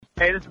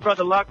Hey, this is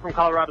Brother Luck from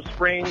Colorado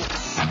Springs.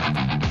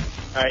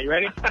 All right, you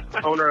ready?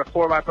 Owner of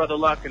 4 by Brother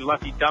Luck and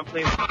Lucky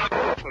Dumplings.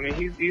 I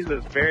mean, he's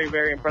a very,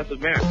 very impressive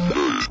man.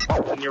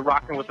 And you're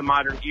rocking with the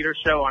Modern Eater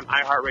Show on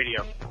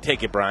iHeartRadio.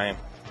 Take it, Brian.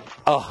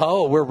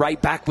 Oh, we're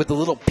right back with the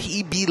little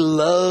PB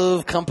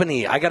Love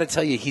Company. I got to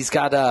tell you, he's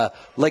got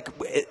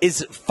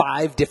is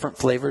 5 different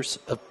flavors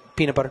of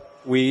peanut butter?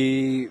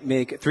 We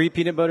make 3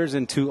 peanut butters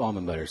and 2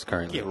 almond butters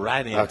currently. Get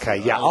right in. Okay,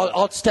 yeah.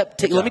 Let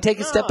me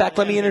take a step back.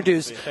 Let me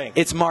introduce.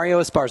 It's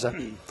Mario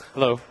Esparza.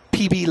 Hello.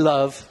 PB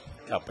Love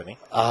Company.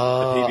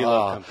 Oh. The PB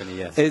Love Company,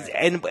 yes.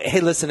 And,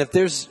 hey, listen, if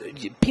there's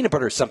peanut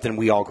butter is something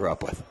we all grew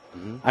up with.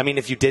 Mm-hmm. I mean,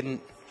 if you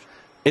didn't,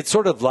 it's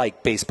sort of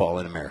like baseball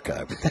in America,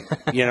 I would think,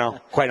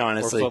 quite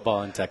honestly. Or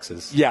football in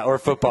Texas. Yeah, or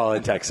football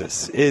in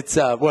Texas. It's,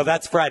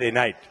 that's Friday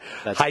night.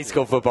 High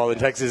school football in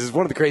Texas is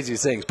one of the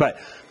craziest things.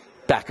 But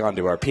back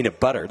onto our peanut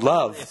butter.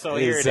 Love. So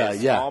here it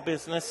is, Small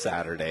Business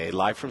Saturday,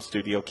 live from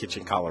Studio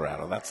Kitchen,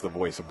 Colorado. That's the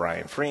voice of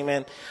Brian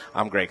Freeman.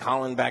 I'm Greg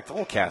Hollenbeck. The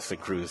whole cast and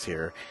crew's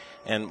here.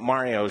 And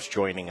Mario's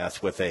joining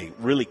us with a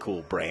really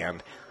cool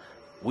brand.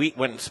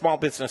 When Small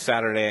Business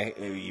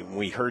Saturday,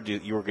 we heard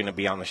you were going to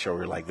be on the show.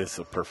 We were like, this is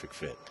a perfect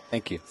fit.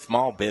 Thank you.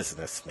 Small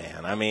business,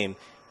 man. I mean,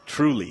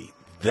 truly,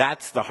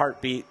 that's the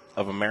heartbeat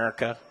of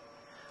America.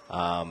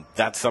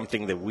 That's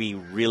something that we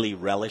really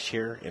relish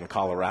here in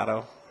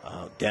Colorado.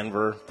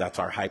 Denver, that's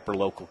our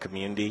hyper-local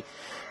community.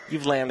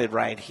 You've landed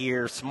right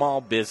here.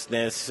 Small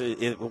business.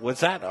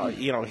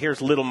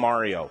 Here's little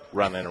Mario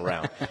running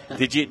around.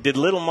 Did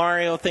little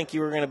Mario think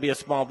you were going to be a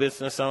small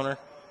business owner?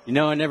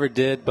 I never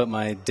did, but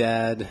my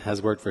dad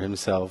has worked for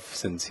himself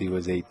since he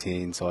was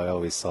 18, so I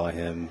always saw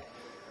him,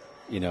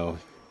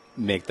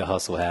 make the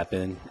hustle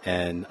happen.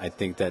 And I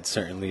think that's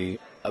certainly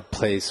a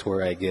place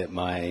where I get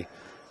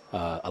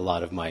a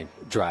lot of my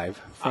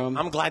drive from.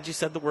 I'm glad you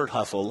said the word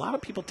hustle. A lot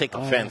of people take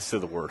offense to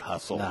the word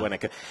hustle when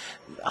it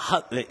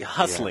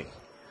hustling. Yeah.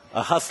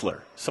 A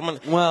hustler.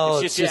 Someone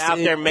it's just out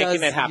there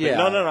making it happen.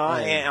 Yeah, no.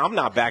 I'm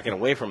not backing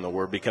away from the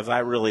word because I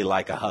really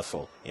like a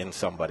hustle in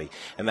somebody.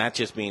 And that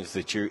just means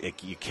that you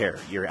care.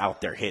 You're out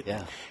there hitting.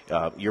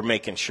 Yeah. You're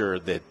making sure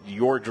that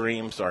your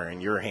dreams are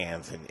in your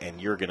hands and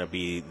you're going to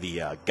be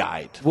the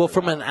guide. Well,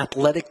 from an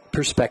athletic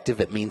perspective,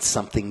 it means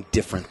something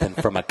different than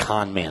from a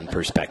con man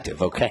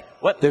perspective, okay?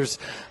 What? There's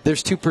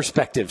 2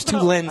 perspectives, 2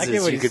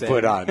 lenses you could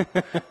put on,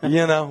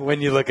 when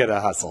you look at a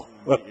hustle.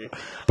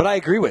 But I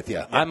agree with you.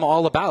 Yeah. I'm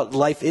all about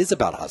life is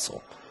about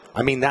hustle.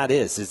 I mean, that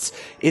is.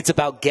 It's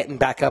about getting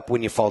back up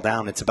when you fall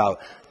down. It's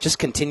about just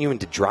continuing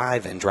to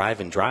drive and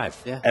drive and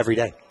drive every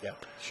day. Yeah,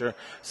 sure.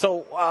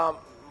 So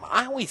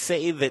I always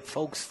say that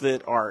folks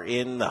that are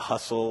in the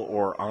hustle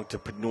or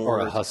entrepreneurs. Or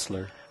a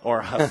hustler.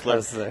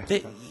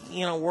 That,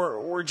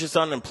 we're just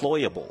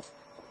unemployable.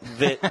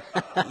 That's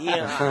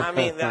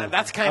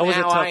kind of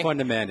how a tough one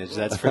to manage,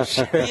 that's for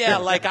sure. Yeah,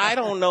 I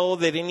don't know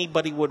that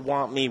anybody would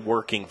want me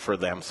working for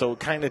them, so it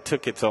kind of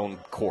took its own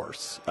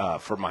course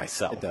for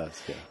myself. It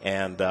does, yeah.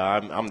 And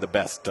I'm the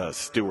best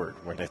steward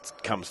when it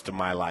comes to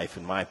my life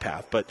and my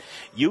path. But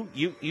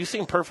you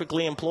seem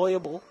perfectly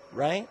employable,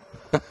 right?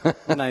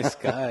 Nice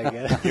guy, I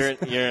guess.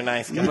 You're a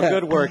nice guy. I'm a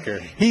good worker.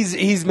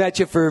 He's met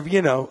you for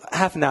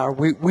half an hour.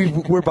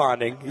 We're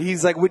bonding.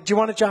 He's like, "Do you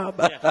want a job?"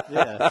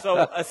 Yeah.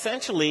 So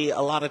essentially, a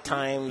lot of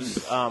times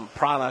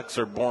products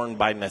are born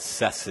by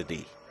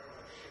necessity.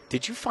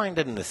 Did you find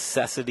a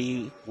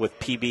necessity with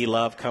PB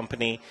Love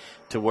Company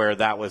to where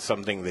that was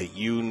something that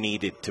you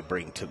needed to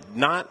bring to,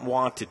 not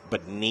wanted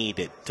but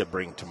needed to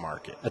bring to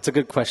market? That's a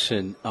good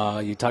question.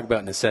 You talk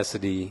about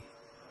necessity.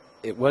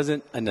 It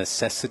wasn't a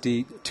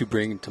necessity to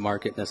bring to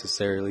market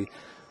necessarily,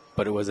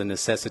 but it was a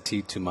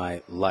necessity to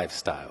my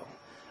lifestyle.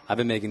 I've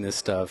been making this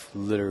stuff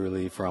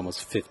literally for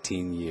almost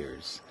 15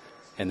 years.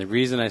 And the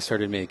reason I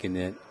started making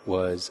it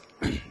was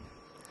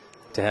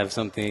to have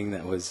something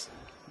that was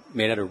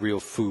made out of real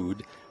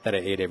food that I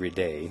ate every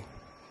day.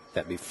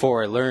 That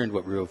before I learned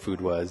what real food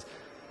was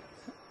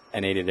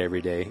and ate it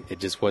every day, it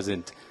just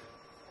wasn't.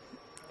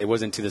 It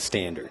wasn't to the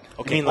standard.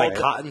 Okay, you mean like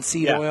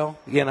cottonseed oil,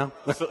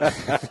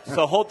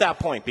 So hold that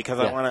point because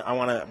I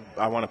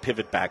want to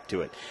pivot back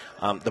to it.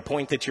 The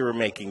point that you were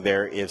making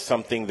there is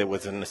something that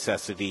was a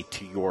necessity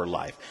to your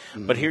life.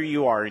 Mm-hmm. But here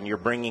you are, and you're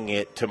bringing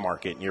it to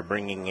market, and you're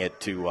bringing it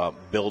to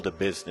build a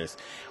business.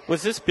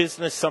 Was this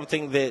business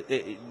something that,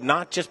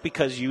 not just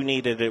because you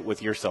needed it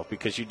with yourself,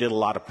 because you did a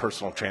lot of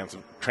personal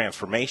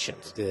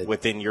transformations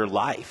within your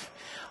life,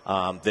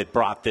 that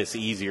brought this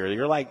easier?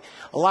 You're like,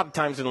 a lot of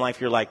times in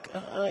life, you're like,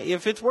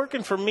 if it's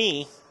working for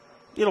me,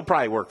 it'll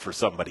probably work for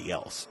somebody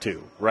else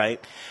too, right?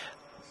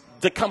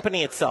 The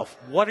company itself,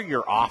 what are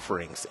your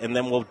offerings? And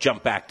then we'll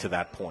jump back to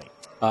that point.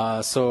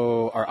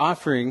 So our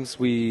offerings,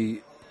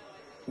 we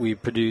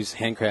produce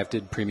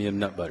handcrafted premium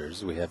nut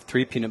butters. We have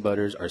 3 peanut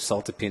butters, our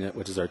salted peanut,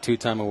 which is our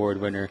 2-time award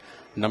winner,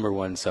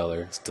 #1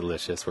 seller. It's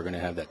delicious. We're going to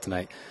have that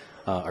tonight.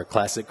 Our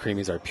classic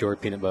creamies, our pure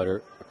peanut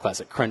butter, our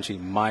classic crunchy,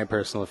 my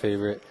personal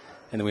favorite.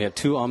 And then we have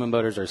 2 almond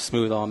butters, our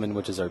smooth almond,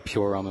 which is our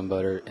pure almond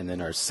butter, and then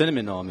our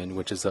cinnamon almond,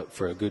 which is up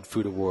for a Good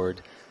Food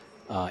Award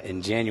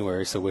in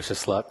January, so wish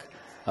us luck.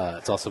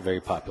 It's also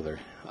very popular.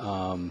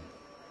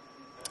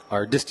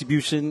 Our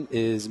distribution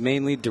is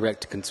mainly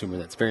direct to consumer.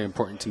 That's very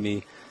important to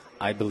me.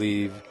 I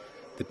believe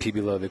the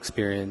PB Love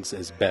experience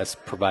is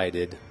best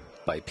provided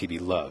by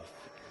PB Love,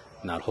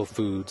 not Whole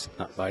Foods,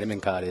 not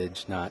Vitamin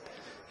Cottage, not,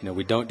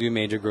 we don't do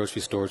major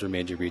grocery stores or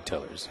major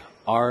retailers.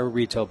 Our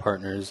retail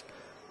partners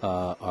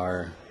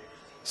are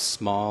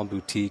small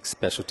boutique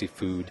specialty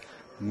food,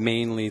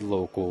 mainly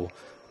local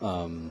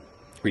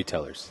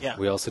retailers. Yeah.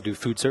 We also do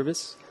food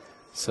service,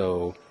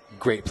 so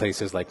great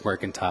places like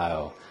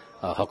Mercantile,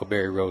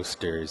 Huckleberry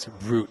Roasters,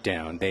 Root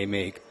Down. They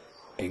make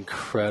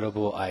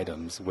incredible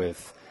items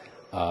with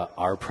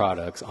our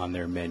products on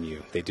their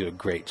menu. They do a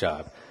great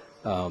job.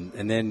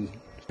 And then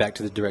back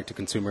to the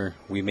direct-to-consumer,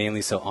 we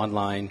mainly sell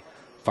online,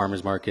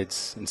 farmers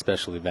markets, and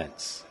special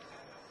events.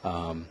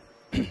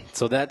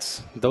 So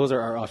those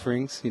are our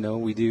offerings.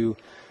 We do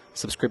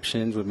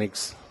subscriptions, which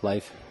makes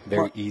life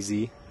very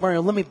easy.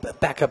 Mario, let me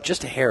back up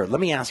just a hair. Let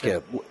me ask you,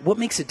 what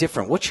makes it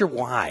different? What's your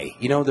why?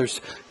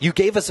 You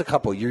gave us a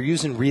couple. You're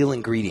using real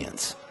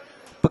ingredients.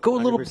 But go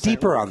a little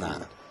deeper on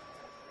that.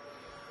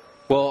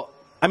 Well,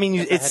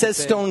 it says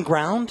stone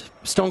ground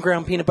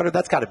peanut butter.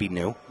 That's got to be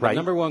new, right? The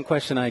number one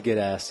question I get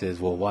asked is,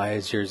 well, why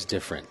is yours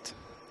different?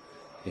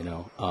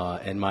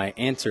 And my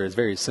answer is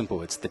very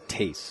simple. It's the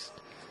taste.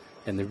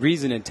 And the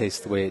reason it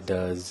tastes the way it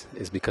does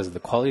is because of the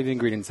quality of the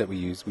ingredients that we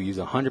use. We use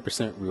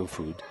 100% real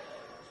food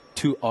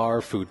to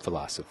our food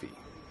philosophy,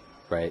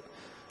 right?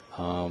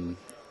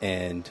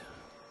 And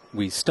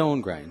we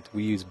stone grind.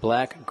 We use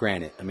black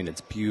granite.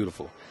 It's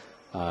beautiful.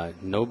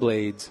 No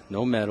blades,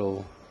 no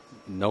metal,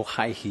 no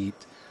high heat.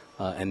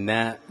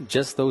 And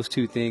just those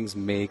two things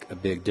make a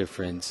big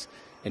difference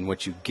in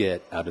what you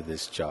get out of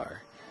this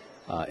jar.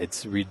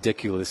 It's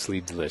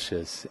ridiculously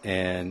delicious,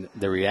 and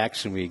the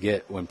reaction we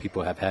get when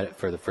people have had it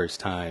for the first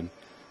time,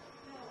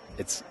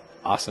 it's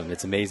awesome.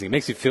 It's amazing. It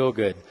makes you feel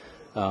good.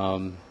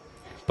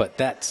 But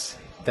that's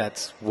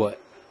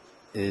what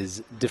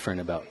is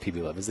different about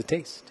PB Love is the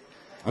taste.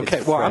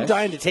 Okay, well, I'm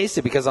dying to taste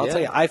it because I'll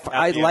tell you,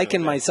 I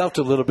liken myself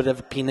to a little bit of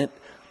a peanut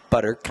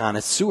butter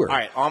connoisseur. All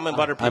right, almond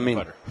butter, peanut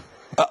butter.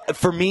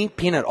 For me,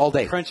 peanut all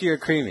day. Crunchy or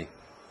creamy?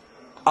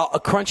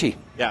 Crunchy.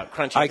 Yeah,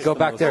 crunchy. I go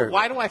back there.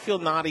 Why do I feel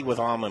naughty with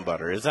almond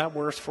butter? Is that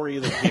worse for you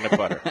than peanut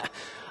butter?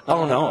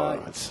 Oh,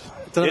 no. It's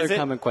another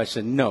common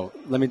question. No,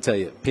 let me tell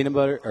you.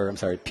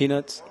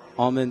 Peanuts,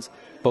 almonds,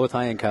 both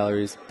high in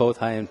calories, both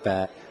high in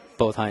fat,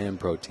 both high in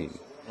protein.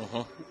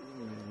 Uh-huh.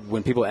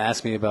 When people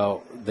ask me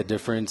about the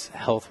difference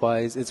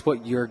health-wise, it's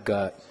what your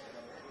gut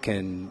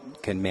can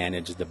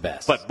manage the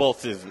best. But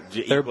both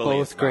they're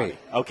both great.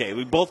 Okay,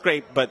 we both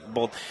great, but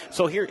both.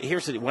 So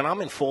here's the, when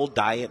I'm in full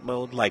diet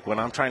mode, like when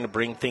I'm trying to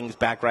bring things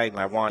back right, and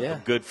I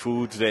want good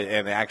foods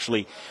and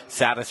actually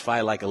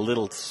satisfy like a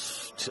little.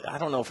 I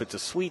don't know if it's a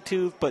sweet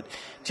tooth, but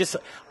just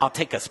I'll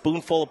take a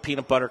spoonful of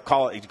peanut butter.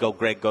 Call it. Go,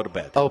 Greg. Go to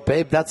bed. Oh,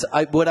 babe, that's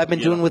what I've been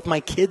doing with my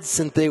kids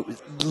since they were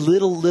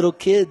little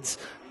kids.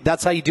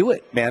 That's how you do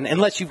it, man.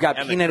 Unless you've got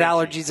peanut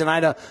allergies,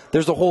 and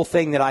there's a whole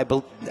thing that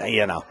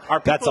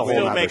that's a whole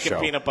still other making show.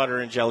 Peanut butter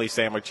and jelly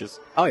sandwiches?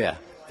 Oh yeah,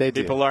 they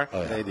do. People are.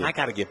 Oh, yeah. They do. I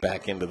got to get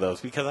back into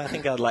those because I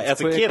think I'd like. As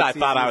a kid, I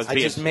thought I was. I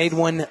just made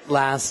one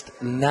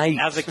last night.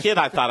 As a kid,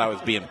 I thought I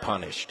was being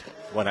punished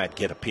when I'd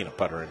get a peanut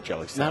butter and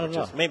jelly sandwiches.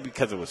 Not at all. Maybe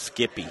because it was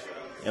Skippy,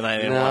 and I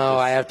didn't. No, want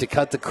I have to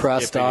cut the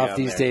crust off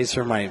these days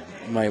for my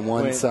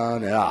one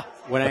son. Yeah.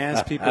 When I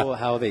ask people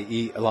how they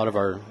eat, a lot of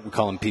we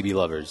call them PB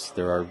lovers.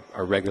 They're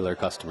our regular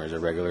customers, our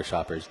regular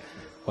shoppers.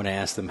 When I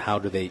ask them how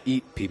do they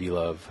eat PB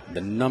Love,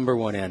 the number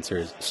one answer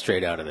is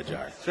straight out of the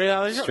jar. Straight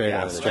out of the jar? Straight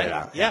out of the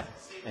jar. Yeah.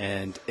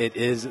 And it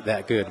is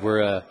that good.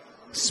 We're a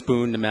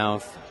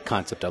spoon-to-mouth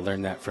concept. I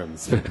learned that from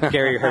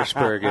Gary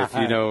Hirschberg, if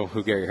you know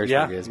who Gary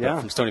Hirschberg is, but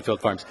from Stonyfield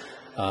Farms.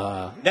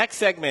 Next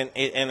segment,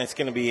 and it's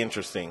going to be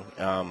interesting.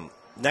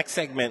 Next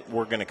segment,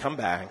 we're going to come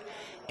back.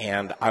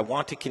 And I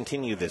want to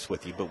continue this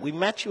with you, but we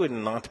met you in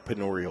an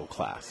entrepreneurial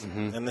class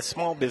and the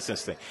small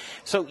business thing.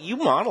 So you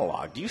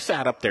monologued. You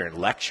sat up there and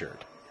lectured.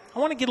 I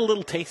want to get a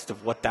little taste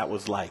of what that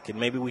was like, and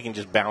maybe we can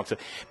just bounce it.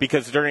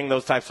 Because during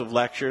those types of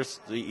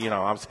lectures,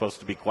 I'm supposed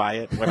to be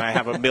quiet when I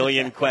have a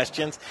million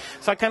questions.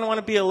 So I kind of want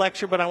to be a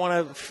lecturer, but I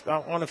want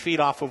to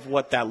feed off of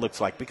what that looks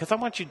like because I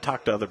want you to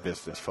talk to other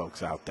business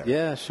folks out there.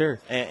 Yeah,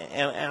 sure.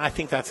 And I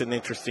think that's an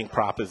interesting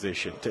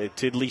proposition to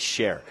at least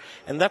share.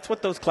 And that's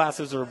what those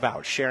classes are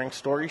about, sharing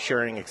stories,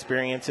 sharing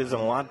experiences.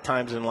 And a lot of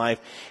times in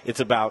life, it's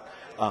about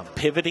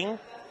pivoting,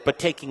 but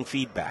taking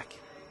feedback.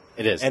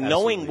 It is. And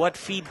absolutely. knowing what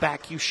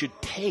feedback you should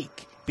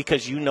take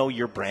because you know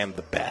your brand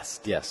the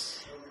best.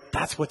 Yes.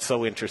 That's what's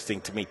so interesting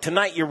to me.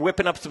 Tonight, you're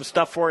whipping up some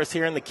stuff for us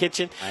here in the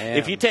kitchen. I am.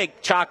 If you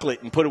take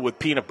chocolate and put it with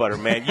peanut butter,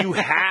 man, you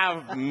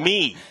have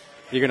me.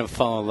 You're going to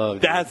fall in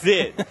love. That's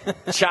it.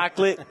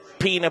 Chocolate,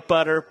 peanut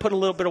butter, put a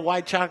little bit of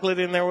white chocolate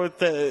in there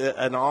with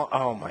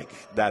oh my,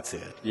 that's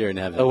it. You're in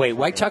heaven. Oh, wait,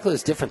 white chocolate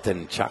is different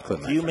than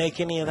chocolate. Do you make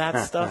any of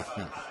that stuff?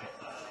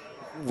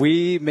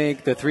 We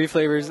make the 3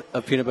 flavors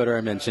of peanut butter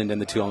I mentioned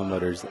and the 2 almond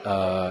butters.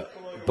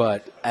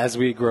 But as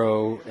we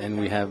grow and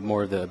we have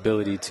more of the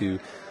ability to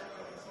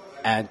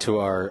add to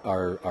our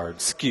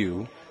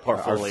SKU,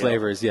 Portfolio. our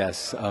flavors,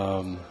 yes,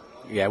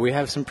 Yeah, we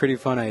have some pretty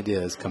fun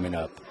ideas coming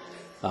up.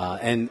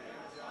 And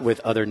with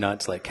other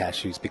nuts like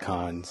cashews,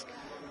 pecans,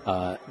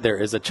 there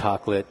is a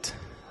chocolate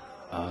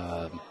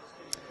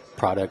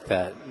product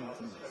that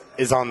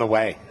is on the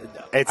way.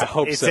 I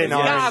hope it's so. in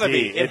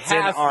R&D. It's in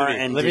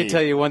R&D. Let me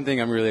tell you one thing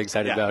I'm really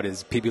excited about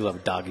is PB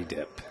Love Doggy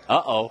Dip.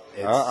 Uh-oh.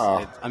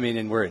 I mean,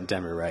 and we're in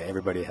Denver, right?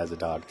 Everybody has a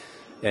dog.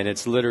 And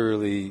it's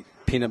literally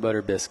peanut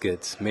butter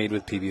biscuits made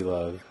with PB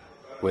Love,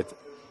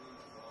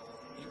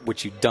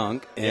 which you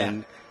dunk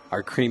in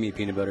our creamy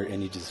peanut butter,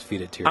 and you just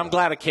feed it to your dog. I'm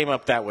glad it came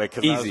up that way,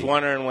 because I was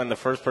wondering when the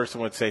first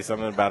person would say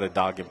something about a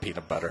dog and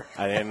peanut butter.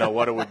 I didn't know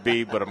what it would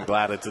be, but I'm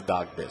glad it's a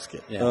dog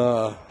biscuit.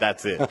 Yeah.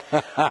 That's it.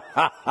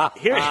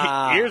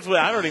 Here's what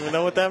I don't even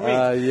know what that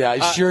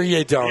means. Sure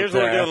you don't. Here's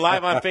what we're doing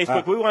live on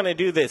Facebook. We want to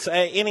do this.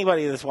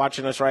 Anybody that's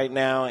watching us right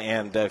now,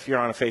 and if you're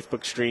on a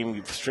Facebook stream,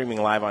 you're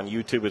streaming live on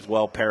YouTube as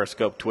well,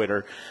 Periscope,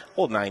 Twitter,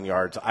 whole 9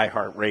 yards,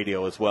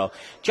 iHeartRadio as well.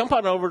 Jump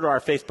on over to our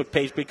Facebook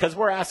page, because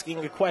we're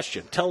asking a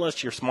question. Tell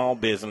us your small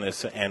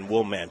business, and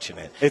we'll mention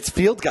it. It's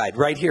Field Guide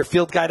right here.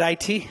 Field Guide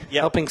IT,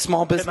 helping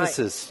small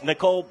businesses. Tonight,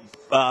 Nicole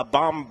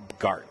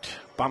Baumgart.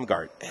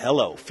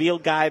 Hello.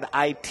 Field Guide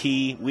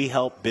IT. We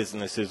help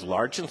businesses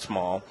large and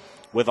small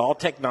with all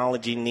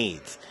technology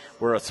needs.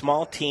 We're a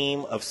small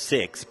team of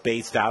 6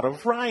 based out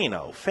of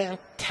Rhino.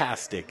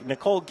 Fantastic.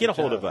 Nicole, get a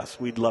hold of us.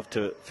 We'd love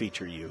to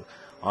feature you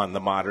on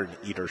the Modern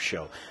Eater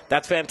Show.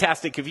 That's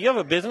fantastic. If you have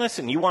a business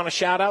and you want a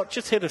shout out,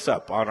 just hit us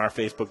up on our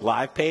Facebook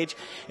Live page.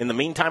 In the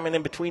meantime and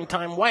in between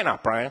time, why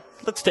not, Brian?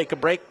 Let's take a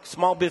break.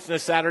 Small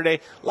Business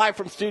Saturday, live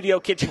from Studio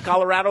Kitchen,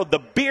 Colorado. The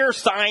beer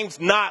sign's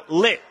not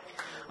lit.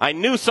 I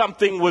knew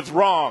something was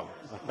wrong.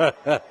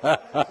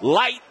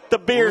 Light the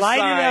beer sign.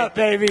 Light it up,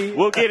 baby.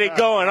 We'll get it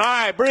going. All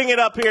right, bring it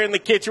up here in the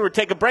kitchen. We'll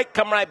take a break,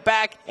 come right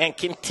back, and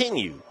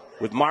continue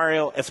with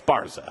Mario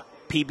Esparza,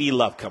 PB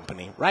Love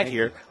Company, right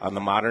here on the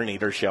Modern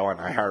Eater Show on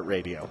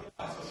iHeartRadio.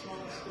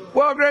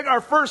 Well, Greg,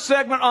 our first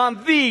segment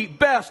on the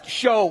best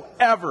show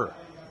ever.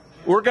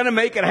 We're going to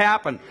make it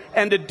happen.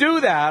 And to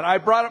do that, I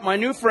brought up my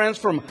new friends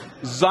from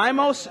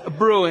Zymos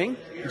Brewing.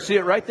 You see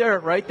it right there,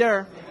 right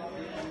there.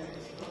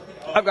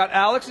 I've got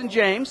Alex and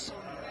James,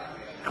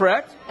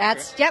 correct?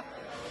 Yep.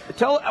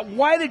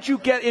 Why did you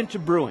get into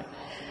brewing?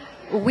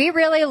 We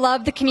really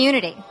love the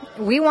community.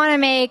 We want to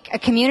make a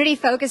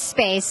community-focused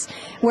space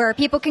where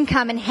people can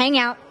come and hang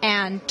out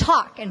and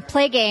talk and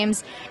play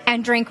games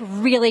and drink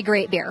really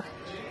great beer.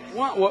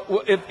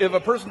 If a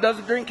person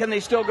doesn't drink, can they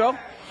still go?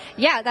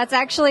 Yeah, that's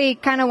actually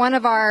kind of one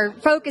of our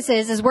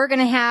focuses is we're going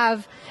to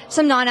have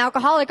some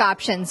non-alcoholic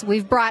options.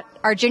 We've brought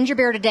our ginger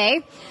beer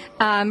today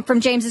from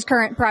James's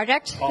current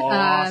project.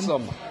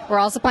 Awesome. We're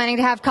also planning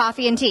to have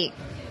coffee and tea.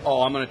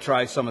 Oh, I'm going to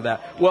try some of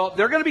that. Well,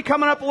 they're going to be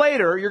coming up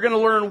later. You're going to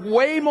learn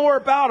way more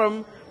about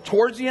them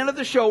towards the end of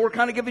the show. We're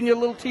kind of giving you a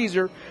little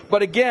teaser.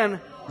 But again,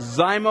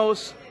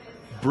 Zymos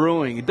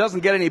Brewing. It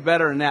doesn't get any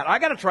better than that. I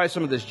got to try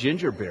some of this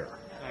ginger beer.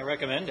 I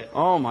recommend it.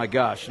 Oh, my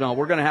gosh. No,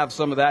 we're going to have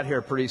some of that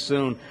here pretty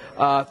soon.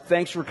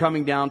 Thanks for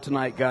coming down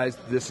tonight, guys.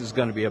 This is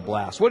going to be a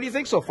blast. What do you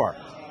think so far?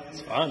 It's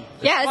fun.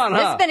 This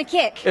has been a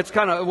kick. It's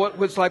kind of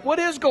what's like, what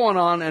is going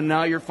on? And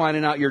now you're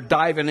finding out, you're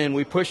diving in.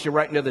 We pushed you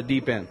right into the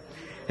deep end.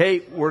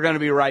 Hey, we're going to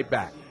be right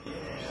back.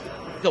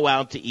 Go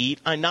out to eat,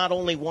 I not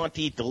only want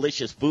to eat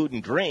delicious food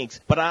and drinks,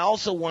 but I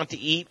also want to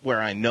eat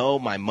where I know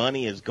my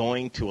money is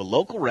going to a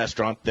local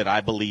restaurant that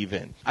I believe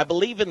in. I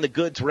believe in the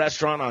Goods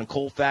restaurant on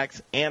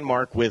Colfax and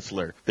Mark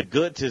Whistler. The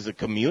Goods is a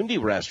community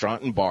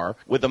restaurant and bar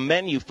with a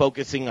menu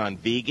focusing on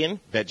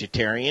vegan,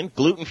 vegetarian,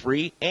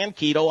 gluten-free, and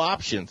keto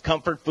options.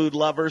 Comfort food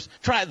lovers,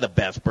 try the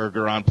best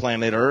burger on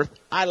planet Earth.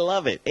 I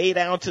love it. 8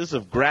 ounces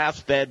of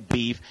grass-fed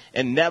beef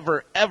and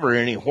never, ever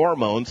any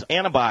hormones,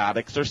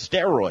 antibiotics, or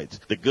steroids.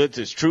 The Goods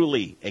is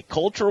truly a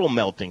cultural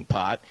melting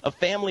pot, a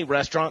family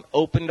restaurant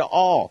open to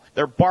all.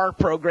 Their bar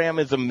program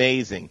is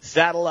amazing.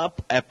 Saddle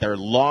up at their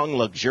long,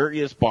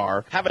 luxurious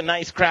bar, have a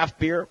nice craft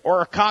beer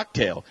or a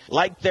cocktail.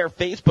 Like their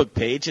Facebook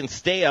page and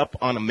stay up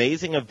on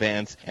amazing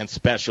events and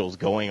specials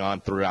going on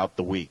throughout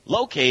the week.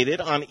 Located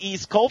on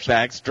East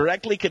Colfax,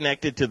 directly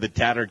connected to the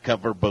Tattered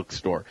Cover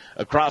Bookstore,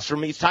 across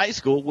from East High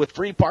School with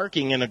free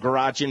parking and a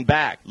garage in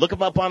back. Look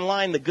them up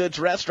online,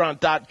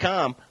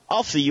 thegoodsrestaurant.com.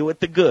 I'll see you at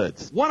the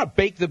Goods. Want to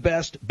bake the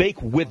best? Bake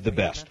with the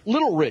best.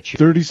 Little Rich.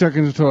 30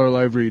 seconds until our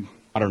live read.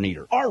 Modern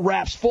Eater. Our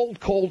wraps fold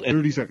cold and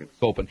 30 seconds.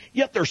 Open,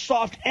 yet they're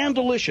soft and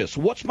delicious.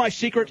 What's my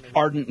secret?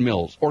 Ardent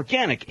Mills.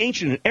 Organic,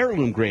 ancient, and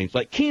heirloom grains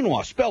like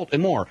quinoa, spelt,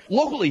 and more.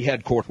 Locally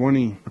headquartered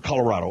 20.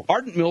 Colorado.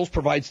 Ardent Mills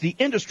provides the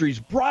industry's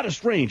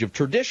broadest range of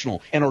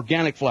traditional and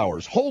organic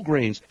flours, whole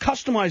grains,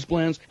 customized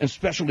blends, and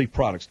specialty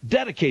products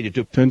dedicated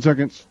to 10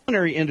 seconds.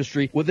 culinary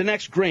industry with the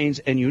next grains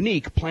and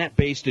unique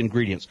plant-based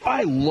ingredients.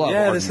 I love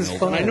Ardent this is Mills,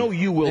 fun. and I know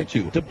you will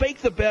too. To bake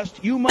the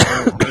best, you must.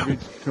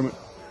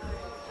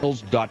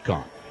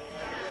 Mills.com.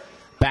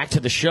 Back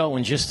to the show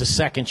in just a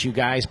second, you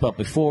guys. But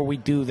before we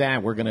do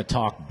that, we're going to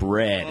talk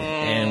bread,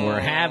 and we're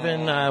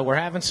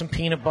having some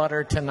peanut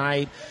butter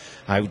tonight.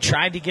 I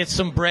tried to get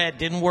some bread,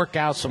 didn't work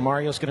out, so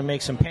Mario's going to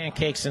make some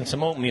pancakes and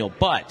some oatmeal.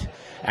 But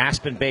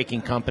Aspen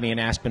Baking Company and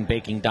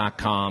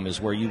aspenbaking.com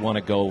is where you want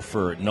to go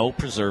for no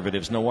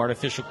preservatives, no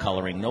artificial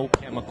coloring, no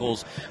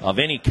chemicals of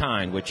any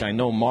kind, which I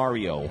know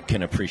Mario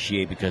can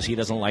appreciate because he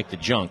doesn't like the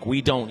junk.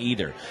 We don't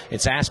either.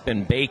 It's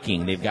Aspen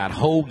Baking. They've got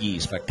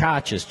hoagies,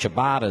 focaccias,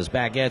 ciabattas,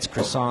 baguettes,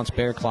 croissants,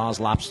 bear claws,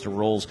 lobster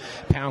rolls,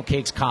 pound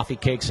cakes, coffee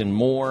cakes, and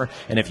more.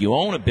 And if you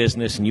own a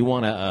business and you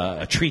want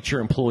to treat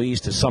your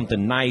employees to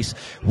something nice,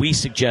 we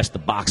suggest the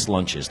boxed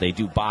lunches. They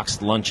do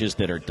boxed lunches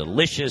that are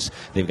delicious.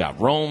 They've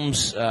got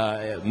Rome's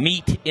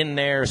meat in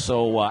there.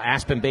 So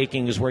Aspen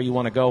Baking is where you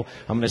want to go.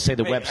 I'm going to say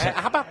the website.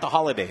 How about the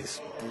holidays,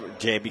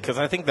 Jay? Because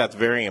I think that's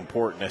very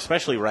important,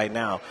 especially right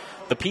now.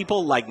 The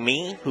people like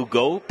me who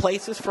go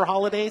places for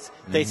holidays,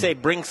 they say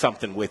bring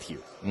something with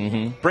you.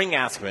 Mm-hmm. Bring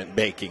Aspen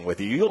Baking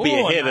with you. You'll be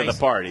a hit of the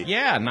party.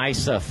 Yeah,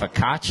 nice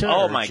focaccia.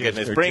 Oh, my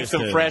goodness. Bring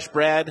some fresh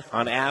bread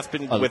on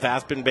Aspen with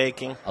Aspen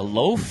Baking. A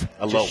loaf?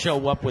 Just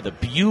show up with a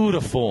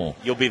beautiful,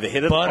 you'll be the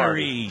hit of the party.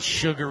 Buttery,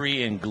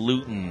 sugary, and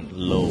gluten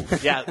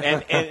loaf. Yeah,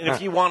 and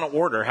if you want to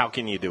order, how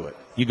can you do it?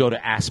 You go to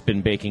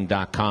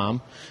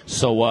aspenbaking.com.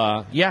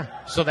 So,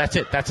 so that's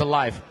it. That's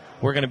alive.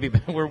 We're going to be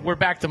we're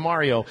back to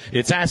Mario.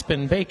 It's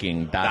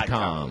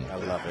aspenbaking.com. I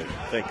love it.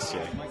 Thanks,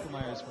 Jay. Michael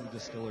Myers from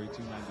Distillery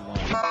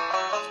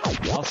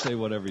 291. I'll say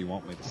whatever you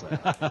want me to say.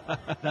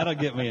 That'll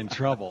get me in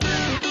trouble.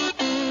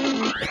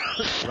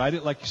 Write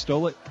it like you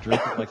stole it.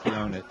 Drink it like you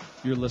own it.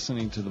 You're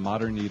listening to The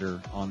Modern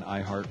Eater on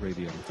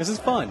iHeartRadio. This is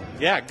fun.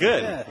 Yeah,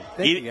 good.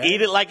 Yeah,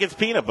 eat it like it's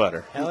peanut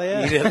butter. Hell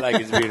yeah. Eat it like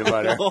it's peanut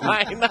butter.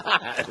 Why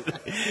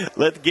not?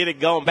 Let's get it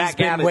going. Back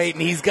He's at been it.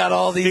 waiting. He's got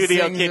all these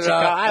Studio things. Kitchen.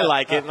 I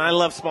like it, and I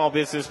love small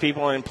business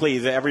people. And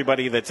please,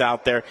 everybody that's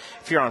out there,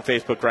 if you're on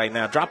Facebook right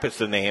now, drop us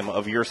the name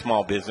of your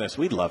small business.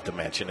 We'd love to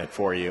mention it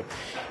for you.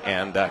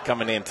 And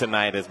coming in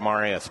tonight is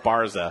Mario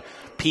Esparza,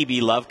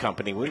 PB Love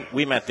Company.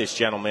 We met this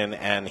gentleman,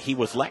 and he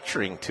was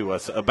lecturing to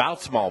us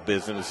about small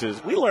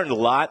businesses. We learned a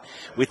lot.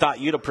 We thought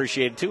you'd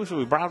appreciate it, too, so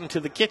we brought him to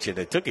the kitchen.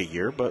 It took a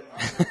year, but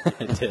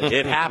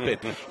it happened.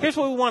 Here's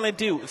what we want to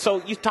do.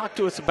 So you talked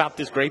to us about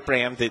this great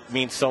brand that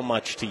means so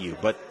much to you,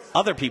 but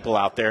other people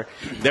out there,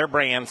 their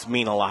brands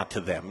mean a lot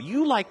to them.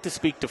 You like to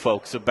speak to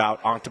folks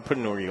about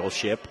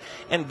entrepreneurship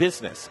and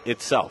business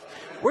itself.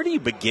 Where do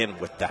you begin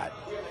with that?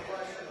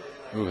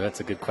 Ooh, that's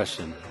a good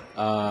question.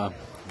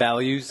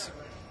 Values.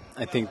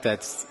 I think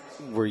that's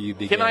where you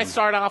begin. Can I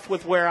start off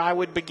with where I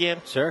would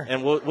begin? Sure.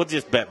 And we'll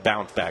just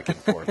bounce back and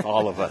forth,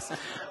 all of us.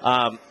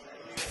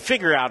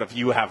 Figure out if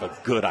you have a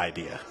good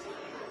idea.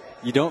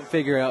 You don't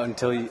figure out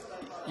until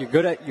you're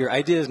good at your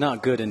idea is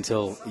not good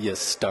until you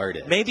start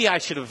it. Maybe I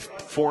should have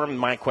formed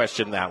my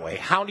question that way.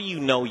 How do you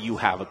know you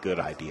have a good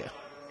idea?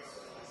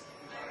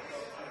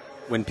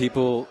 When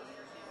people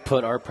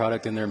put our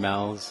product in their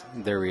mouths,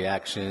 their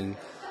reaction,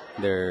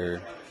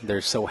 they're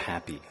so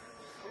happy.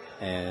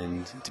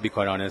 And to be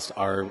quite honest,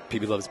 our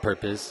PB Love's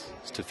purpose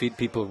is to feed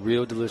people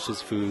real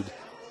delicious food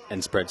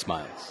and spread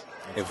smiles.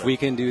 If we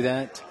can do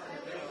that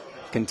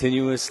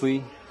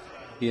continuously,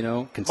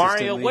 consistently.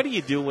 Mario, what do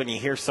you do when you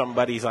hear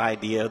somebody's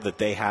idea that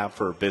they have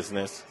for a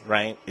business,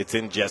 right? It's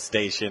in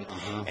gestation,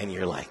 and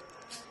you're like,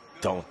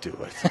 don't do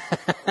it.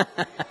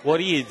 What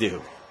do you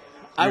do?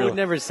 I would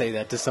never say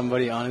that to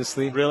somebody,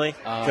 honestly. Really?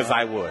 Because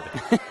I would.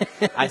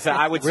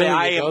 I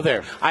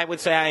would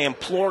say I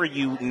implore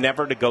you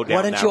never to go down that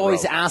road. Why don't you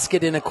always ask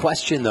it in a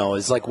question, though?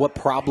 Is like, what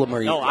problem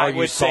are you solving? No, I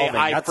would say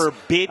I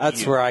forbid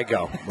that's where I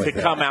go to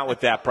come out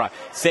with that problem.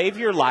 Save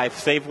your life,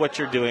 save what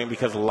you're doing,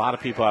 because a lot of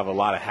people have a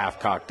lot of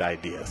half-cocked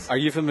ideas. Are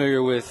you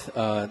familiar with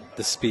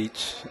the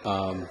speech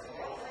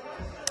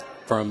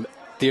from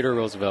Theodore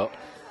Roosevelt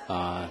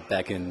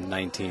back in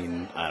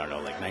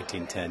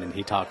 1910, and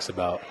he talks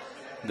about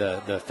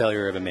the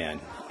failure of a man.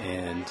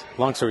 And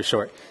long story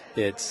short,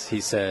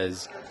 he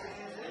says,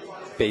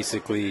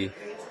 basically,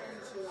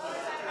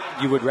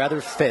 you would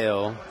rather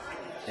fail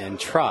and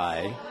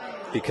try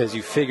because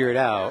you figured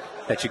out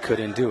that you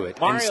couldn't do it,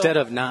 Mario, instead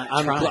of not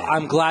trying.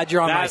 I'm glad you're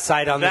on my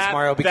side on this,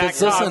 Mario,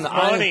 because listen,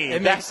 money.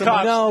 Listen,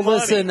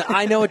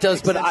 I know it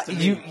does, but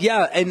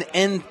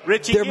and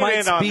Richie, there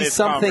might be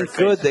something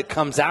good that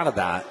comes out of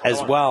that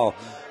as well.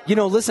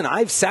 Listen,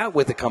 I've sat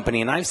with a company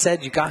and I've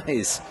said, you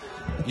guys,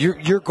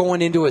 you're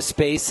going into a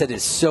space that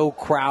is so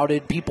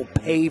crowded, people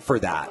pay for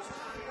that,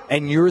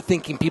 and you're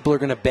thinking people are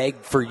going to beg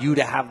for you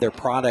to have their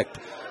product.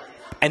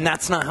 And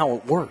that's not how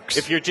it works.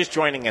 If you're just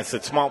joining us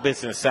at Small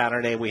Business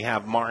Saturday, we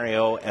have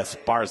Mario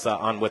Esparza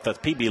on with us,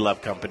 PB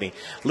Love Company.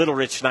 Little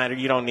Rich Schneider,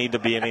 you don't need to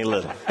be any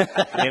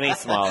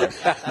smaller.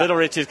 Little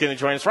Rich is going to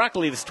join us.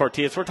 Rockalitas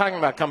Tortillas, we're talking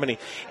about company.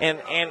 And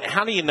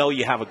how do you know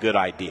you have a good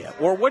idea?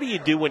 Or what do you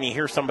do when you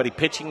hear somebody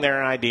pitching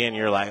their idea and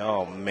you're like,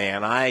 oh,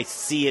 man, I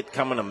see it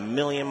coming a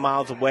million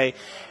miles away.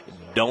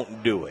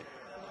 Don't do it.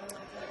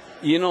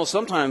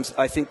 Sometimes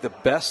I think the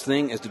best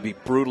thing is to be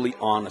brutally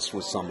honest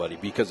with somebody,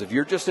 because if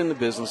you're just in the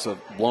business of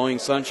blowing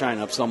sunshine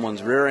up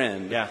someone's rear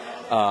end. Yeah.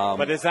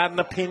 But is that an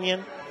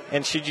opinion?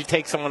 And should you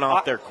take someone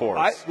off their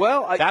course?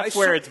 That's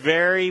where it's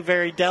very,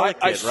 very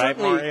delicate, right,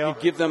 Mario?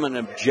 Give them an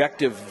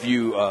objective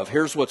view of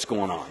here's what's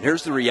going on.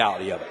 Here's the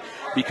reality of it.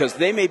 Because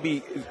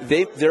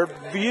their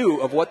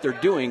view of what they're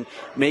doing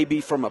may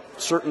be from a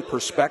certain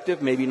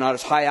perspective, maybe not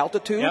as high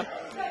altitude. Yep.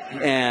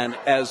 And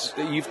as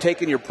you've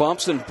taken your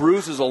bumps and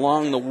bruises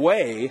along the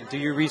way, do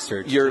your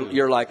research.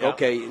 You're like,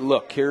 okay,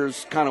 look,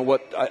 here's kind of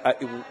what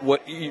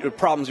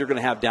problems you're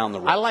going to have down the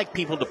road. I like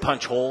people to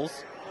punch holes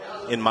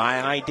in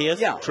my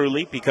ideas,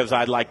 truly, because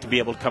I'd like to be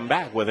able to come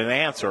back with an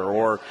answer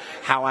or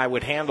how I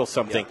would handle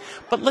something.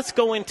 Yeah. But let's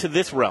go into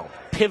this realm,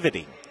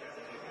 pivoting.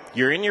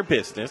 You're in your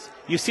business.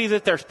 You see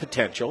that there's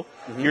potential.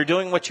 Mm-hmm. You're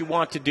doing what you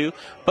want to do.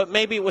 But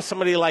maybe it was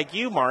somebody like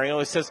you, Mario,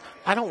 who says,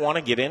 I don't want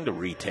to get into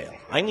retail.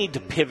 I need to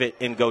pivot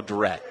and go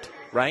direct,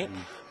 right?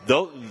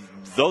 Mm-hmm.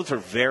 Those are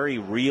very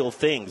real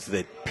things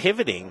that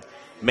pivoting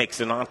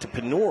makes an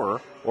entrepreneur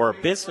or a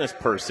business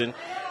person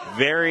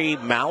very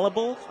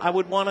malleable, I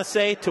would want to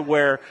say, to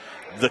where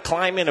the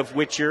climate of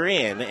which you're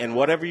in and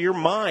whatever your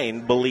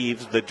mind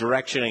believes the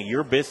direction of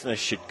your business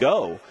should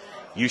go,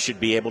 you should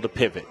be able to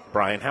pivot.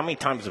 Brian, how many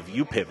times have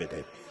you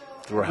pivoted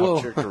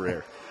throughout your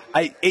career?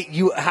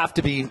 You have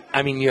to be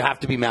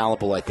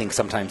malleable, I think,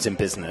 sometimes in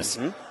business.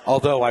 Mm-hmm.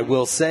 Although I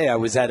will say I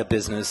was at a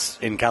business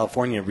in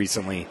California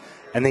recently,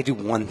 and they do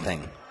one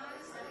thing.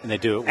 And they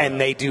do it well.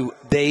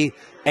 And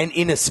and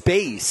in a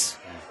space,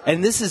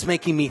 and this is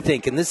making me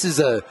think, and this is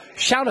a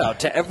shout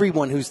out to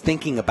everyone who's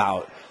thinking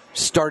about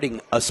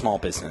starting a small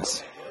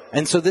business.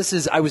 And so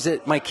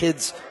my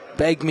kids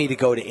begged me to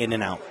go to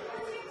In-N-Out.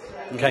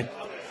 Okay.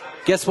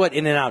 Guess what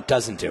In-N-Out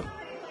doesn't do?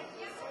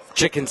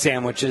 Chicken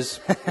sandwiches.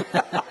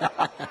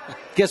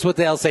 Guess what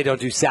they'll say don't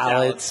do?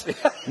 Salads.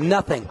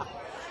 Nothing.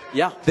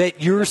 Yeah.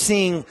 That you're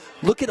seeing,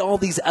 look at all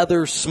these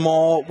other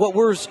small,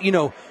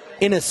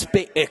 in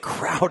a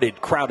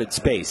crowded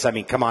space. I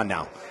mean, come on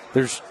now.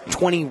 There's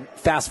 20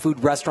 fast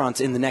food restaurants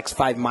in the next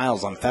 5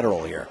 miles on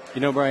Federal here. You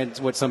know, Brian,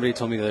 what somebody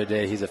told me the other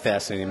day, he's a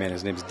fascinating man.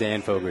 His name's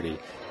Dan Fogarty.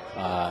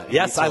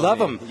 Yes, I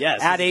love him.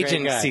 Yes, ad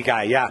agency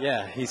guy. Yeah.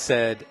 Yeah, he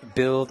said,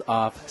 build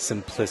off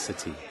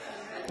simplicity.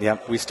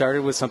 Yep. We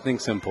started with something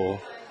simple,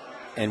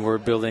 and we're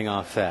building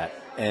off that.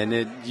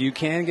 And you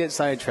can get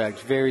sidetracked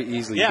very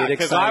easily. Yeah,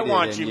 because I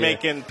want you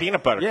making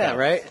peanut butter. Yeah, cups.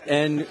 Right.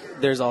 And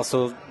there's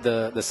also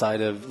the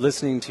side of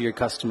listening to your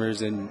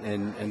customers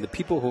and the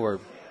people who are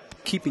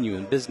keeping you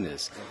in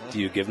business. Mm-hmm.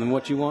 Do you give them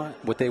what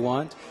they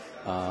want?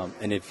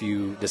 And if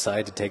you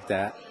decide to take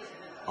that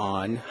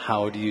on,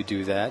 how do you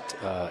do that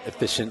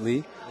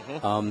efficiently?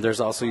 Mm-hmm. There's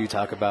also, you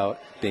talk about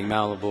being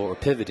malleable or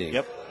pivoting.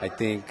 Yep. I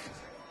think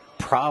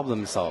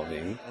problem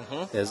solving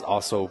is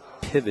also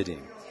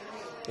pivoting.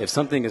 If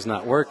something is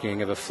not working,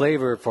 if a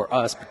flavor for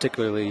us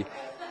particularly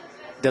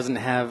doesn't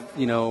have,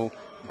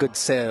 good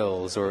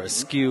sales, or a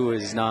SKU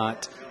is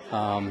not,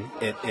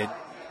 it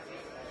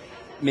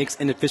makes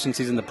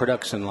inefficiencies in the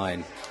production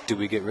line. Do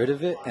we get rid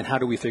of it, and how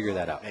do we figure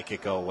that out? Make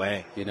it go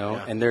away.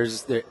 Yeah. And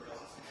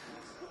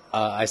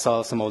I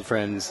saw some old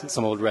friends,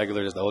 some old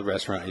regulars at the old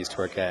restaurant I used to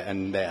work at,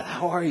 and they,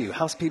 how are you?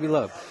 How's PB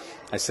Love?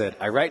 I said,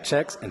 I write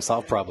checks and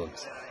solve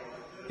problems.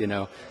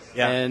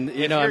 Yeah. And,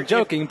 I'm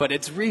joking, but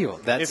it's real.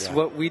 That's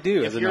what we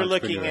do as an entrepreneur.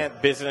 If you're looking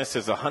at business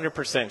as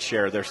 100%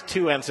 share, there's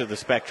two ends of the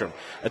spectrum.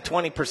 A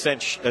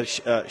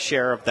 20%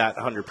 share of that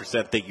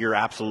 100% that you're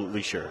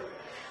absolutely sure.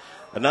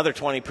 Another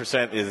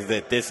 20% is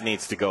that this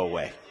needs to go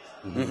away.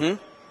 Mm-hmm.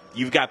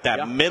 You've got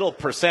that middle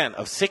percent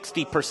of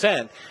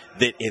 60%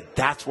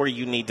 that's where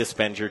you need to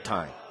spend your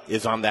time,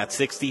 is on that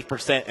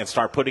 60%, and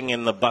start putting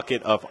in the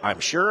bucket of I'm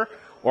sure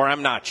or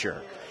I'm not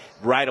sure.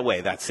 Right away,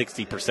 that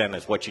 60%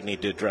 is what you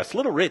need to address.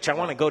 Little Rich, I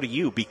want to go to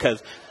you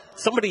because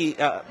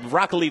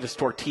Raquelitas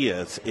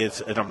Tortillas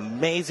is an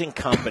amazing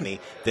company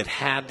that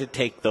had to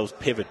take those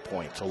pivot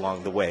points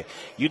along the way.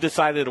 You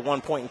decided at one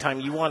point in time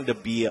you wanted to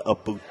be a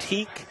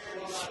boutique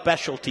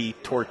specialty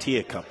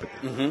tortilla company.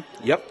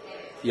 Mm-hmm.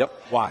 Yep.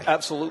 Why?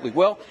 Absolutely.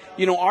 Well,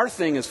 our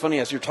thing is funny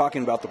as you're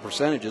talking about the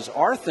percentages.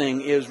 Our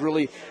thing is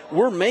really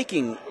we're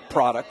making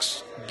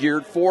products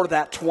geared for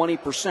that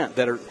 20%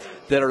 that are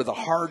the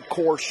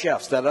hardcore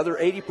chefs. That other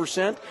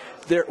 80%,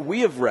 we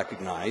have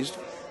recognized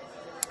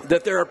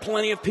that there are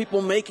plenty of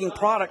people making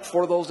product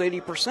for those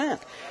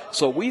 80%.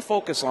 So we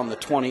focus on the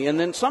 20. And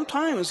then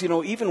sometimes,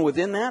 even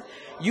within that,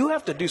 you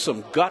have to do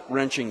some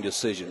gut-wrenching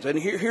decisions. And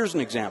here's an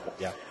example.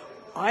 Yeah.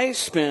 I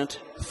spent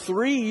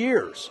 3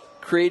 years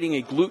creating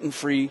a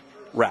gluten-free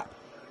wrap.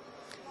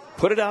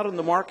 Put it out in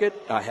the market.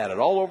 I had it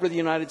all over the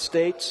United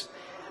States.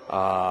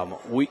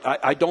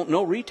 I don't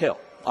know retail.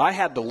 I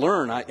had to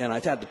learn, and I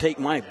had to take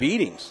my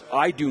beatings.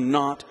 I do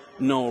not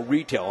know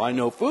retail. I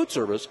know food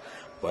service,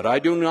 but I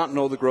do not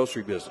know the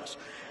grocery business.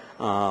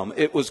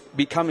 It was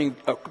becoming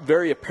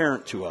very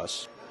apparent to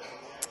us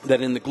that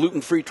in the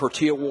gluten-free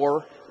tortilla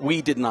war,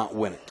 we did not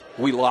win it.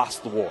 We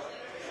lost the war.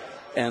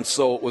 And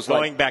so it was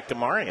going back to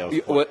Mario.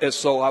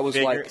 So I was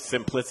like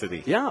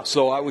simplicity. Yeah.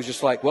 So I was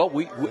just like, well,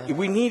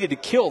 we needed to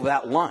kill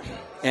that line,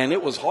 and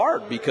it was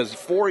hard because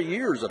 4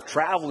 years of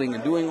traveling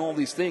and doing all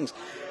these things,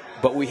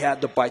 but we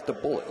had to bite the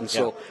bullet. And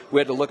so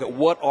we had to look at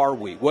what are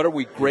we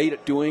great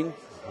at doing,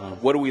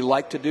 What do we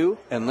like to do?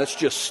 And let's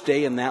just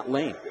stay in that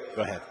lane.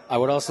 Go ahead. I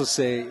would also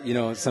say,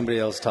 somebody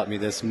else taught me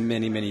this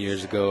many, many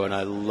years ago, and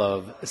I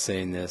love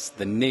saying this.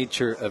 The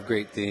nature of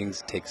great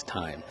things takes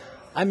time.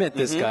 I met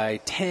this guy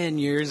 10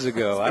 years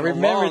ago. I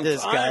remember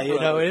this guy,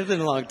 it's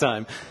been a long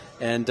time.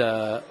 And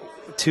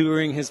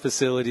touring his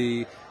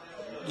facility,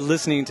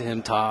 listening to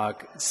him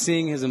talk,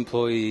 seeing his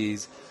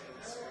employees.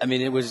 I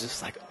mean, it was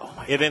just like, oh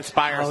my God. It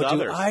inspires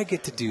others. I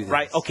get to do this.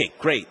 Right. Okay,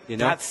 great.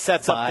 That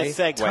sets up the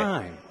segue.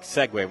 Time.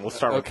 Segue. We'll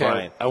start with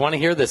Brian. I want to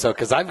hear this, though,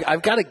 because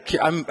I've got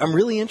to. I'm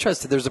really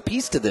interested. There's a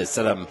piece to this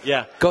that I'm.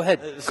 Yeah. Go ahead.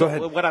 Go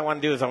ahead. What I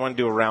want to do is I want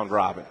to do a round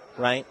robin,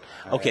 right?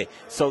 Okay.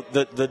 So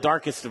the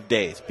darkest of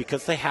days,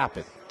 because they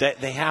happen.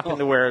 They happen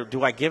to where,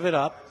 do I give it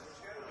up?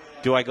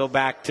 Do I go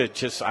back to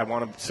just, I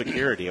want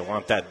security. I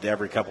want that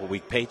every couple of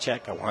week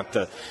paycheck. I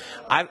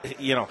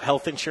want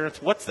health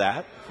insurance. What's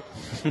that?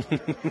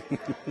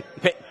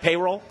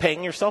 Payroll,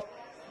 paying yourself.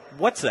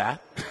 What's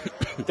that?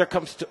 There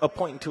comes to a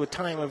point into a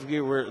time of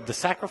year where the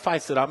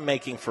sacrifice that I'm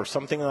making for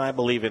something that I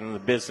believe in the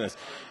business.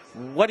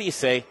 What do you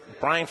say,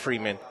 Brian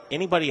Freeman?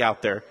 Anybody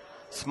out there,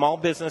 small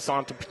business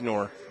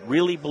entrepreneur,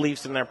 really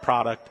believes in their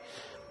product?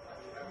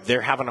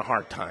 They're having a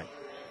hard time.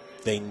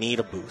 They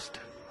need a boost.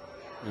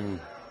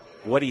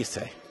 What do you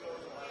say?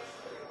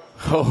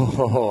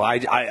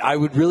 I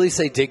would really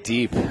say dig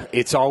deep.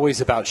 It's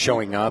always about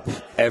showing up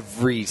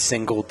every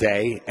single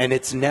day. And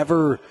there's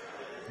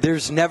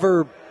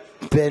never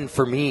been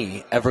for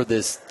me ever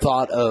this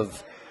thought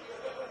of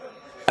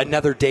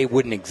another day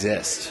wouldn't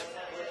exist,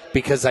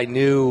 because I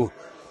knew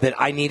that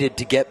I needed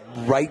to get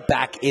right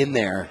back in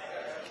there.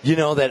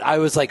 That I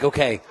was like,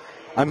 okay,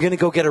 I'm going to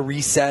go get a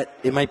reset.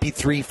 It might be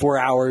 3-4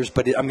 hours,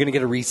 but I'm going to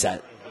get a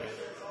reset.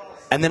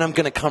 And then I'm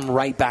going to come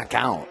right back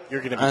out.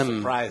 You're going to be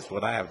surprised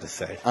what I have to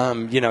say.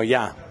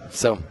 Yeah.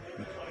 So,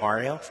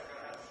 Mario?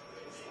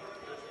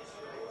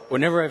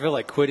 Whenever I feel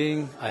like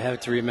quitting, I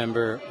have to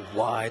remember,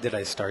 why did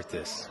I start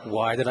this?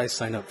 Why did I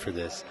sign up for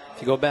this?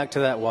 If you go back to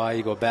that why,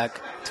 you go back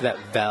to that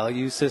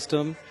value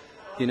system,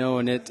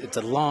 and it's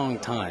a long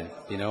time.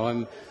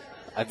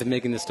 I've been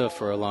making this stuff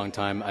for a long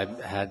time.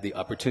 I've had the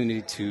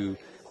opportunity to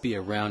be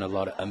around a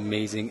lot of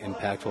amazing,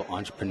 impactful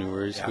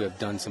entrepreneurs who have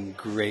done some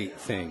great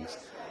things.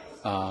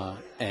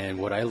 And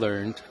what I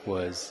learned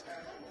was,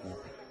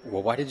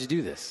 well, why did you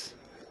do this?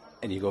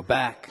 And you go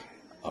back,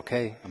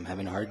 okay, I'm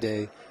having a hard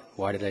day.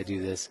 Why did I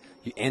do this?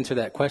 You answer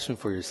that question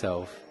for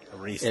yourself.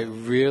 It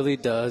really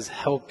does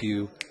help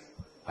you.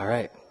 All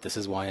right, this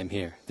is why I'm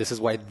here. This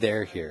is why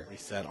they're here.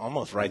 Reset.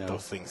 Almost write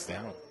those things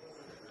down.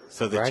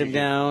 So that write them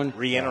down.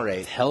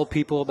 Reiterate. Tell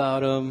people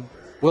about them.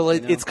 Well,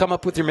 it's come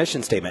up with your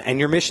mission statement, and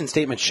your mission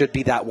statement should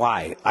be that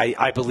why.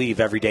 I believe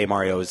every day,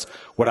 Mario, is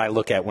what I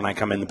look at when I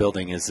come in the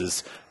building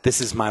is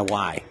this is my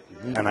why,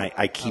 and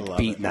I keep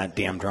beating that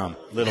damn drum.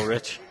 Little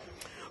Rich?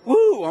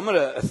 Woo! I'm going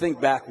to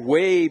think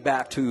way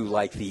back to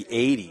like the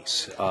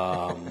 80s.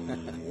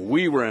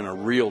 We were in a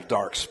real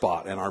dark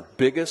spot, and our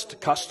biggest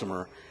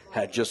customer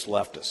had just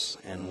left us,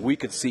 and we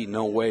could see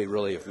no way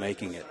really of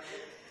making it.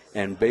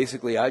 And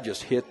basically, I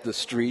just hit the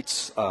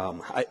streets.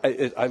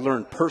 I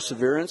learned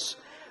perseverance.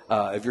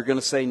 If you're going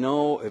to say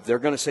no, if they're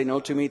going to say no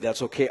to me,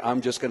 that's okay.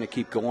 I'm just going to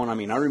keep going. I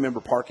mean, I remember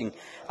parking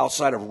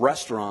outside of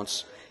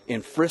restaurants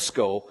in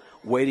Frisco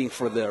waiting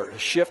for their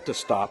shift to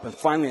stop, and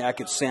finally I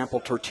could sample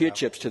tortilla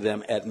chips to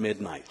them at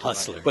midnight.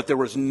 Hustler. But there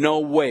was no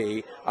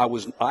way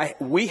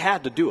we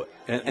had to do it.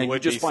 And you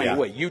just find a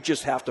way. You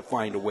just have to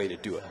find a way to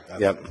do it.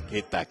 Yep.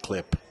 Hit that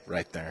clip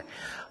right there.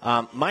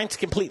 Mine's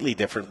completely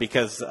different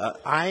because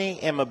I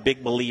am a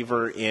big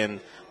believer in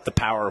the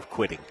power of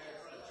quitting.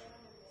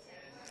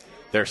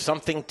 There's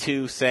something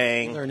to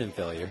saying, learning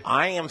failure.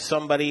 I am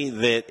somebody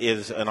that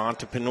is an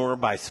entrepreneur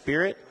by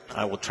spirit.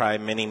 I will try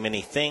many, many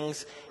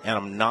things, and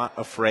I'm not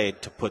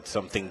afraid to put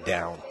something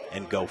down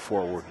and go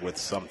forward with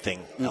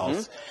something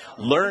else.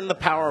 Learn the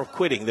power of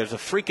quitting. There's a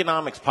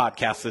Freakonomics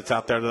podcast that's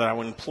out there that I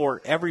would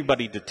implore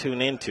everybody to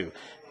tune into.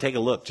 Take a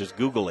look. Just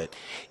Google it.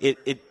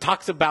 It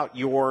talks about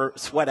your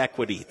sweat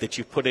equity that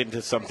you put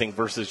into something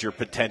versus your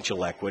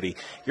potential equity.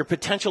 Your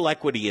potential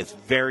equity is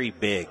very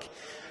big.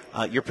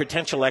 Your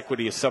potential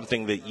equity is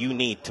something that you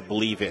need to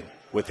believe in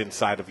with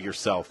inside of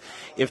yourself.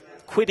 If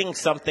quitting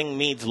something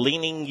means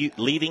leading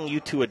you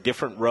to a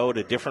different road,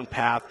 a different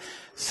path,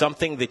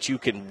 something that you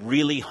can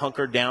really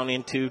hunker down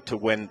into to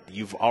when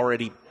you've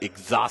already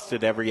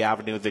exhausted every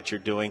avenue that you're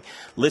doing,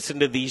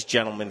 listen to these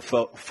gentlemen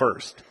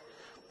first.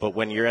 But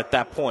when you're at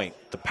that point,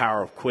 the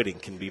power of quitting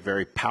can be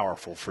very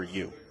powerful for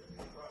you.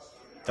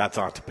 That's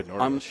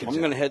entrepreneurship. I'm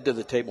going to head to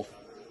the table.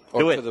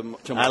 Do it.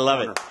 I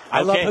love it.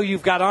 I love who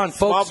you've got on, folks.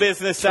 Small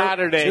Business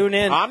Saturday. Tune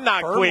in. I'm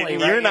not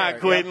quitting. You're not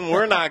quitting.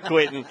 We're not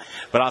quitting.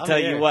 But I'll tell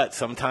you what,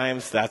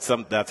 sometimes that's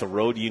a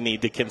road you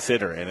need to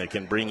consider, and it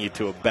can bring you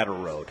to a better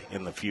road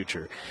in the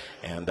future.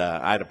 And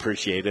I'd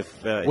appreciate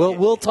if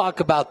we'll talk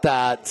about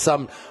that.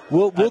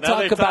 We'll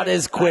talk about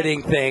his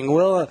quitting thing.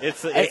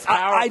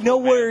 I know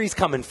where he's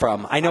coming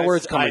from. I know where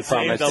it's coming from.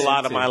 I saved a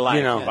lot of my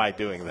life by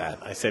doing that.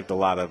 I saved a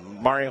lot of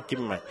Mario. Give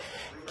me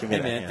Give me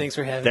Hey, that man, hand. thanks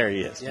for having There me.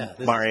 he is. Yeah,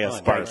 this Mario is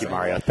fun. Esparza. Thank you,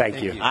 Mario.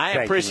 Thank you. I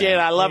Thank appreciate you, it.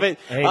 man. I love it.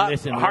 Hey,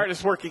 listen,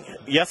 hardest working.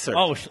 Yes, sir.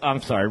 Oh,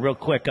 I'm sorry. Real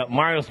quick,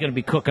 Mario's going to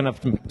be cooking up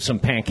some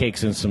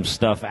pancakes and some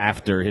stuff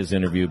after his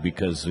interview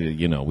because we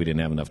didn't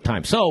have enough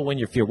time. So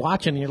if you're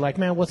watching and you're like,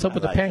 man, what's up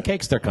with the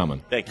pancakes? They're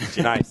coming. Thank you,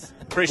 Jim. Nice.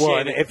 Appreciate well,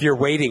 it. and if you're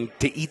waiting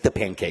to eat the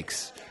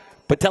pancakes.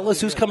 But tell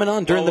us who's coming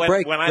on during the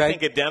break. When I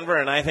think of Denver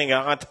and I think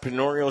of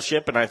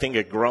entrepreneurship and I think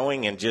of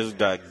growing and just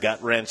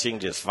gut-wrenching,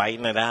 just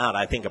fighting it out,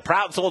 I think of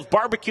Proud Souls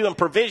Barbecue and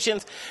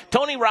Provisions.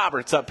 Tony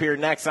Roberts up here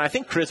next, and I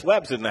think Chris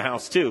Webb's in the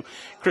house too.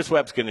 Chris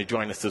Webb's going to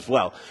join us as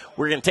well.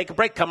 We're going to take a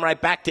break, come right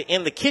back to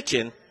In the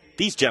Kitchen.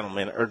 These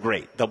gentlemen are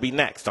great. They'll be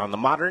next on the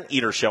Modern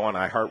Eater Show on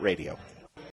iHeartRadio.